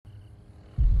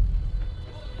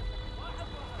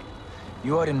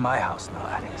You are in my house now,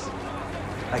 Alex.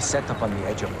 I set up on the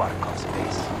edge of Barkov's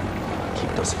base.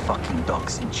 Keep those fucking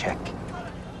dogs in check.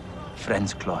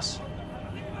 Friends close,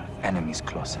 enemies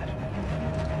closer.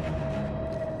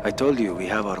 I told you we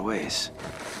have our ways.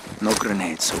 No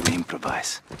grenades, so we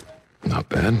improvise. Not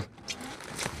bad.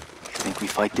 Think we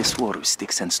fight this war with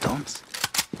sticks and stones?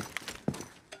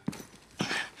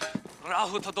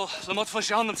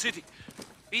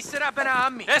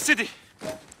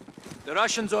 The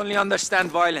Russians only understand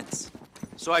violence,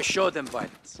 so I show them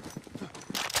violence.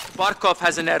 Barkov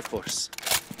has an air force,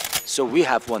 so we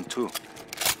have one too.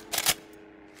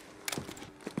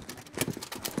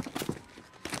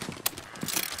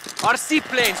 Our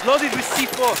seaplanes loaded with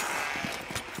C4.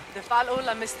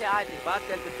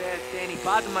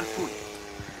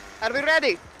 Are we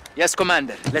ready? Yes,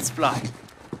 Commander. Let's fly.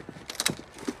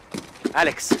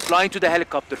 Alex, fly into the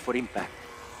helicopter for impact.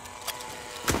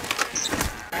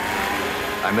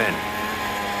 I'm in.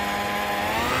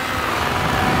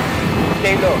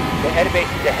 Stay low. The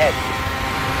airbase is ahead.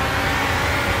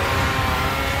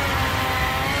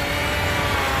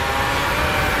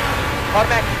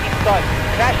 Tarmac is installed.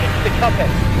 Crash into the chopper.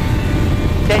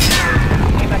 Then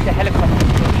aim at the helicopter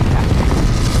for impact.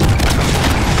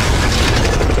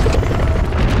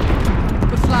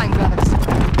 We're flying, brothers.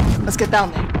 Let's get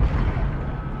down there.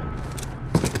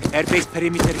 Airbase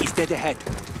perimeter is dead ahead.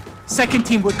 Second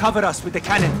team will cover us with the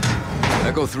cannon.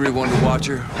 Echo 3-1 to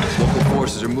Watcher. Local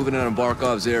forces are moving in on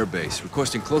Barkov's airbase,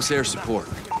 requesting close air support.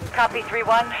 Copy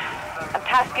 3-1. I'm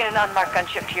tasking an unmarked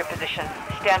gunship to your position.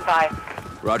 Stand by.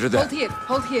 Roger that.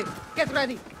 Hold here. Get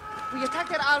ready. We attack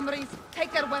their armories,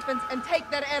 take their weapons, and take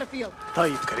their airfield.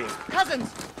 Cousins,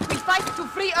 we fight to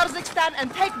free Urzikstan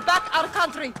and take back our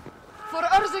country. For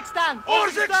Urzikstan!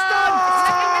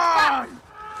 Urzikstan!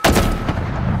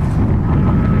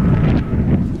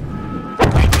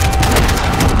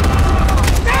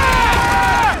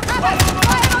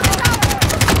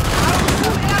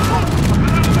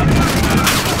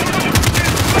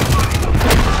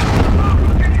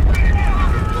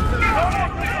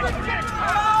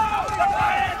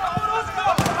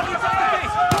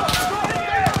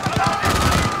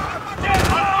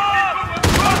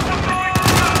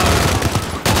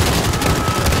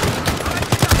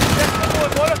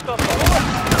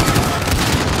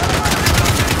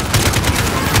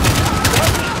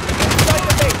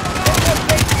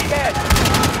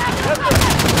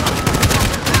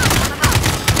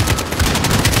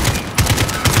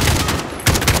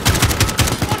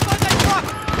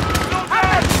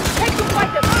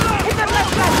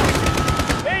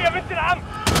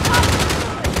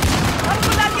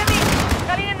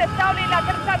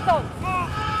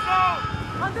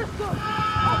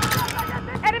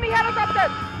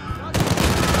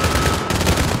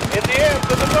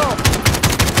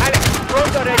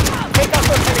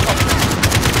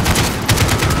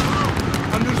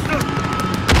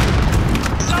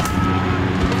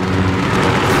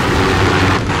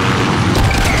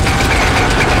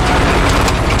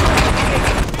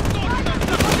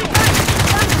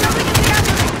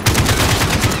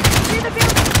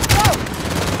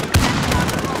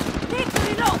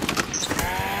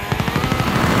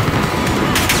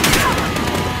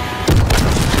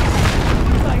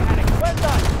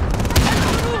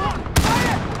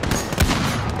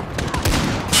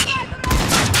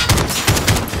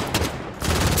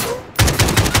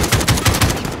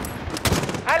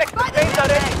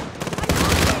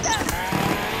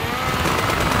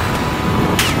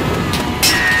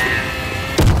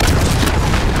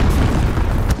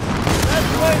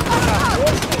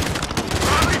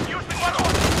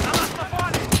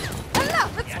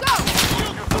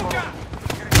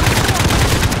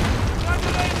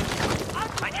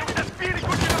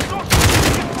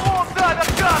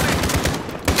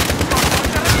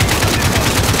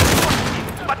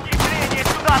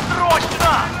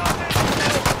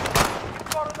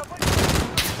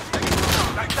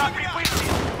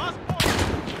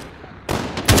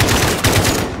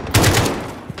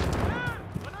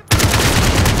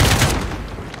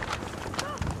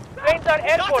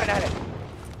 Airborne, Alex.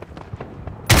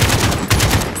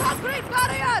 Concrete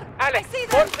barrier! Alex,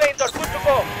 more planes are good to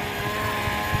go.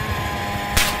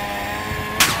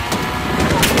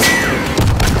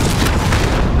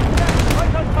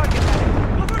 Right on target, Alex.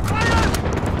 Over fire!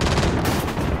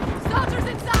 Soldiers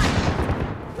inside!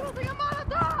 Using a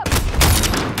Molotov!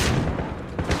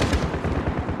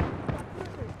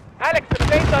 Alex, the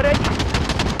planes are ready.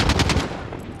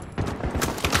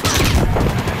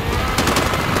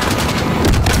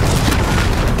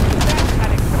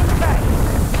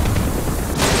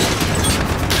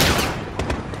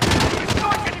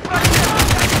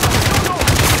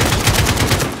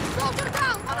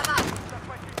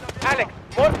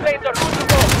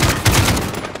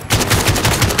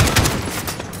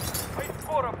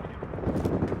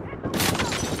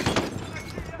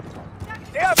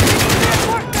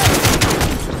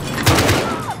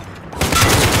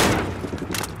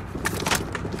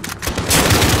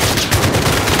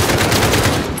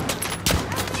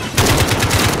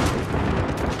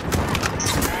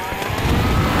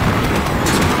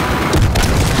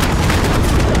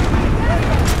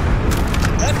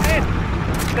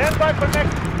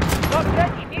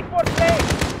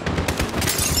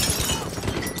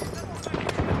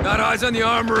 Got eyes on the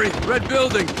armory. Red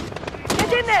building.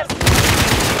 Get in there!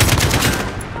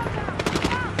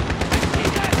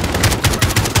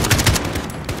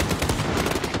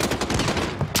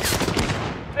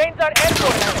 Planes are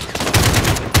airborne, Alex.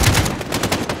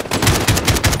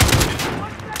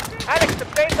 Alex, the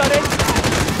planes are in.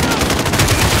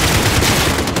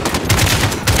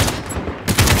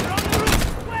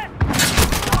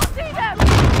 See them!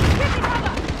 Give me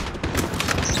cover!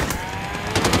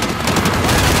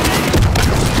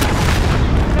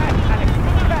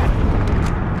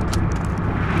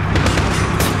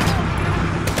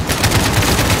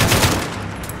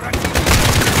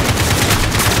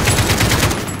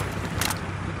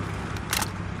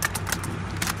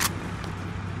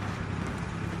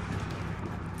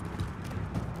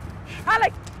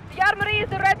 Alex, the armory is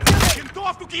the red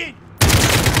building!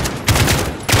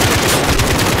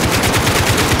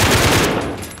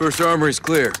 First armory's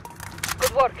clear.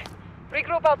 Good work.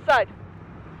 Regroup outside.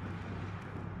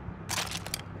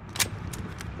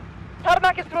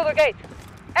 Tarmac is through the gate.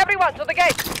 Everyone to the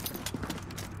gate!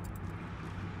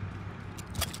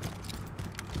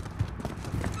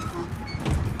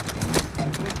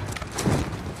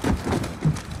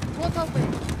 What's open?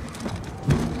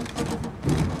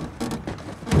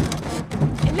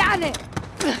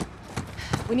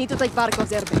 We need to take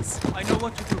Barkov's airbase. I know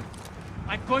what to do.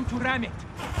 I'm going to ram it.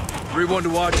 3-1 to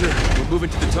Watcher. We're moving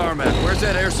to the tarmac. Where's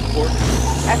that air support?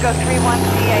 Echo 3-1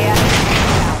 CAS.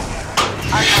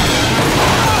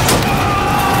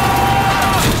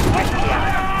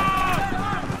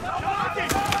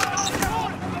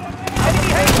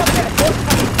 Enemy helicopter!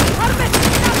 Harvest!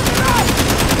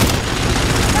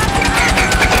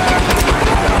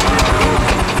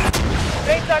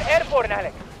 Planes are airborne,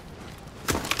 Alex.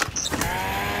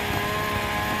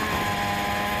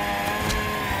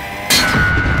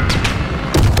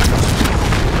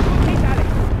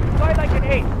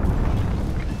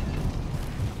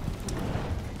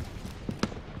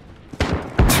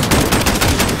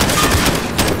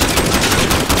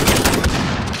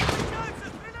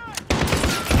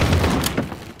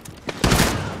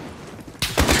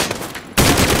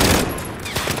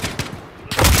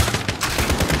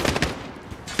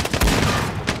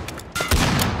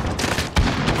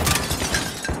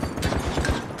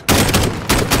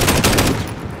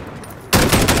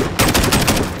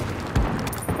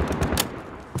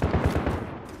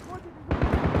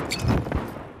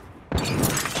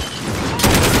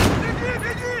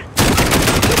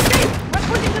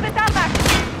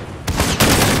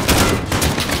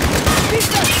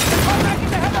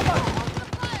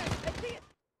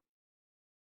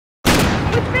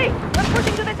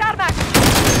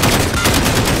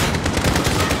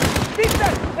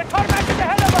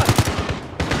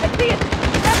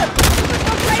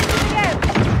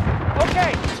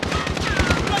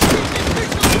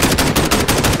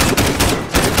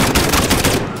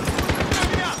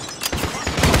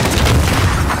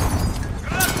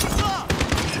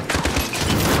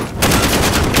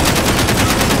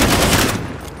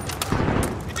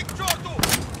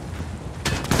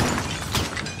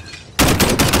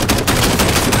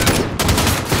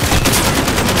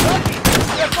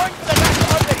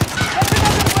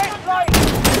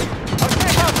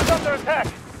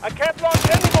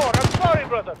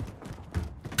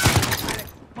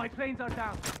 My planes are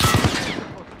down.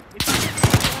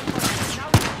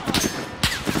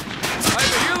 I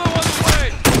have a helo on the way!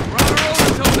 We're on our own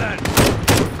until then!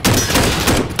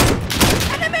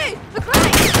 Enemy! The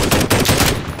crane!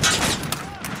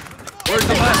 Where's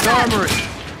the last armory?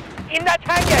 In that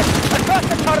hangar, across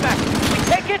the tarmac. We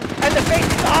take it and the base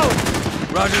is out.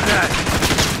 Roger that.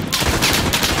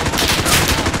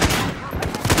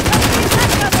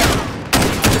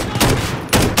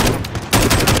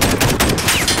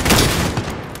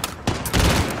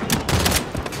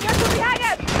 Get to the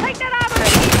hangar! Take that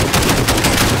armory!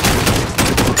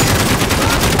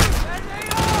 There they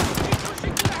are! Keep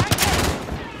pushing to the hangar!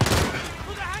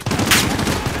 To the hangar!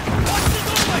 Watch the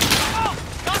doorway! Oh!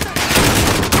 Got it!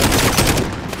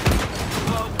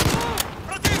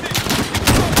 Противник!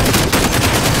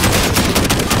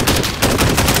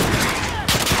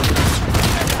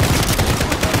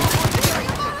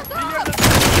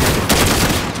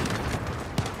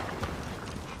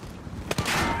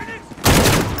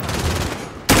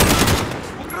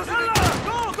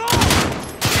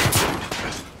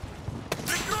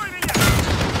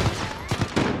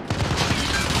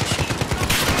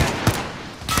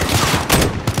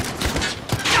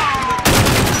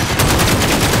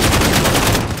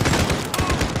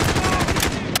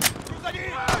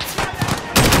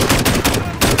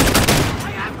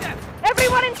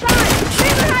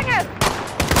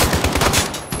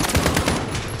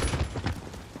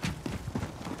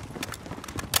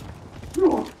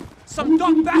 Some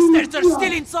dumb bastards are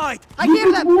still inside! I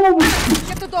hear them! Alex,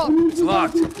 get the door! It's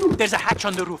locked. There's a hatch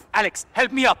on the roof. Alex,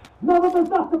 help me up.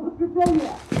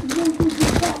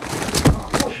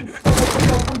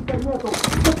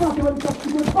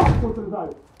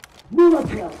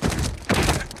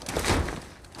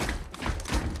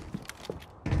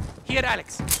 Here,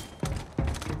 Alex.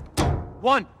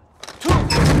 1, 2,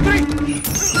 3!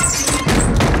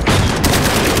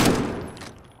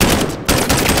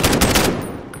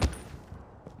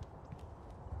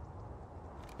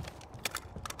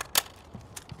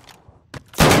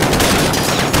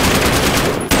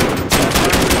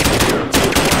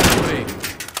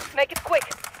 Make it quick.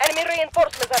 Enemy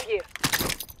reinforcements are here.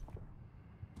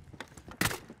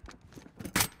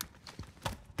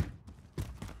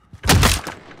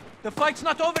 The fight's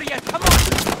not over yet. Come on!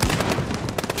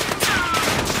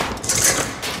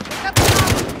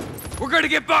 We're gonna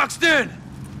get boxed in!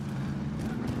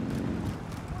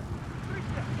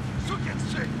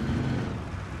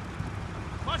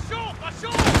 Пошел!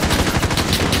 Пошел!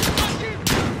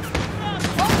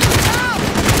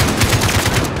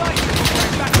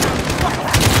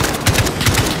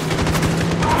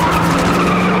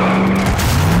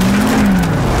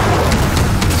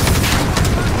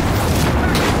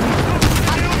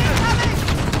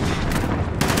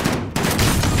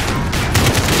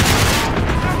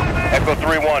 Echo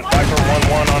 3-1, Viper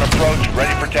 1-1 on approach,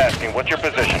 ready for tasking. What's your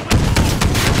position?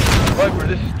 Viper,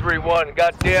 this is 3-1.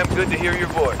 Goddamn good to hear your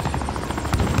voice.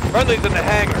 Friendly's in the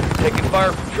hangar, taking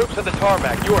fire from troops on the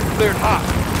tarmac. You are cleared hot.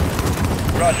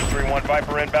 Roger, 3-1,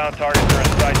 Viper inbound, targets are in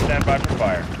sight, stand by for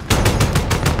fire.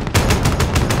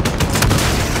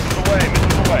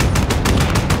 Missiles away.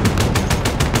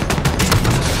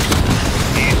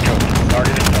 East coast,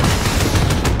 target is covered.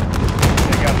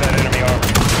 Take out that enemy armor.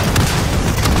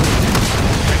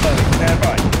 Stand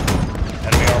by.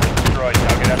 Enemy armor destroyed.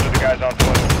 Now get after the guys on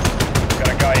foot. Got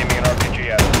a guy aiming an RPG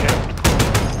at us. Hit him.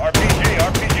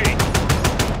 RPG.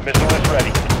 Missile is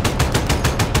ready.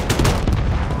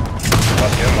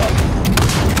 Fuck him up.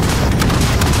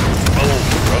 Boom.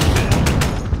 Roasted.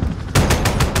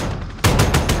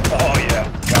 Oh yeah.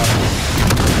 Got him.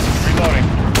 Reloading.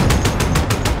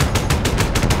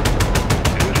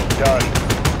 Dude is done.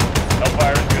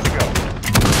 Hellfire is good to go.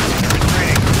 They're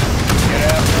retreating. Get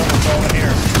after them, we're going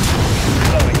here.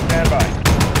 Reloading, stand by.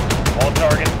 All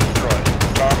targets destroyed.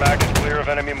 Tarmac is clear of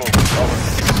enemy movement. Over.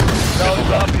 Solid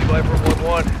copy, Viper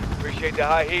 1-1. Appreciate the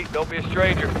high heat. Don't be a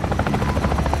stranger.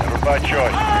 Never by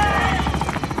choice.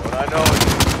 What I know is...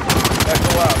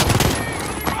 Echo out.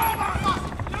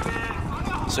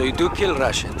 So you do kill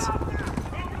Russians.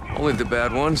 Only the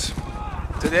bad ones.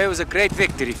 Today was a great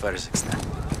victory for Kazakhstan.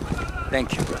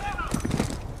 Thank you, brother.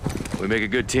 We make a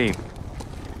good team.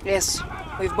 Yes,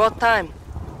 we've bought time.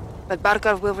 But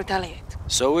Barkov will retaliate.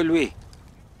 So will we.